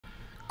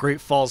Great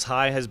Falls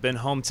High has been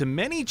home to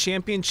many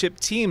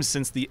championship teams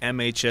since the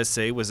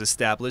MHSA was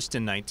established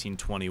in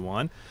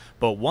 1921,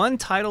 but one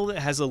title that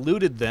has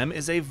eluded them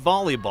is a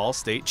volleyball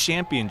state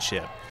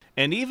championship.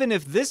 And even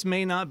if this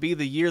may not be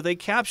the year they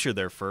capture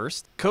their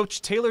first,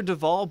 Coach Taylor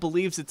Devall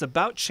believes it's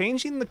about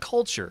changing the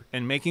culture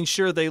and making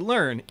sure they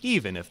learn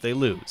even if they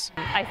lose.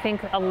 I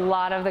think a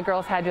lot of the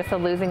girls had just a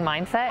losing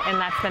mindset, and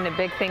that's been a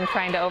big thing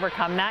trying to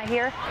overcome that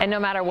here. And no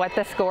matter what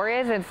the score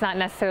is, it's not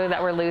necessarily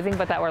that we're losing,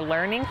 but that we're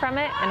learning from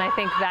it. And I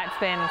think that's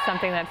been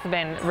something that's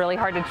been really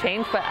hard to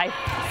change, but I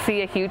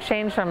see a huge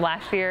change from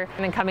last year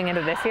and then coming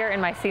into this year, and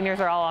my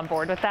seniors are all on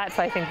board with that,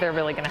 so I think they're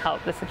really going to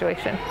help the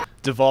situation.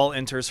 Devall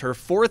enters her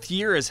fourth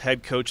year as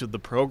head coach of the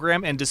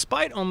program, and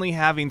despite only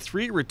having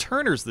 3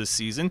 returners this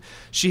season,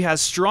 she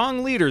has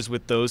strong leaders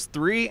with those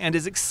 3 and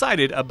is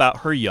excited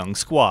about her young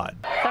squad.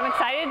 So I'm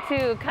excited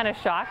to kind of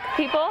shock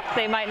people.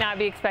 They might not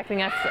be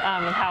expecting us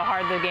how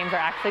hard the games are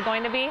actually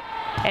going to be,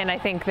 and I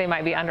think they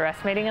might be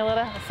underestimating a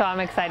little, so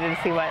I'm excited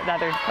to see what the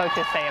other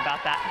coaches say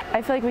about that.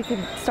 I feel like we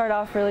could start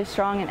off really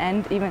strong and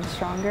end even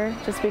stronger,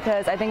 just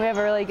because I think we have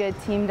a really good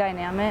team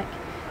dynamic.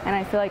 And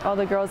I feel like all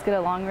the girls get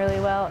along really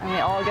well, and we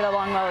all get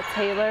along well with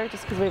Taylor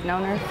just because we've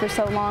known her for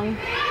so long.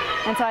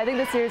 And so I think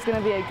this year is going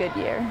to be a good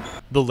year.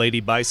 The Lady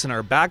Bison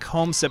are back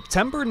home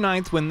September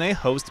 9th when they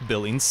host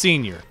Billings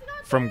Senior.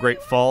 From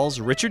Great Falls,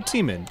 Richard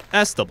Tiemann,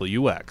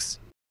 SWX.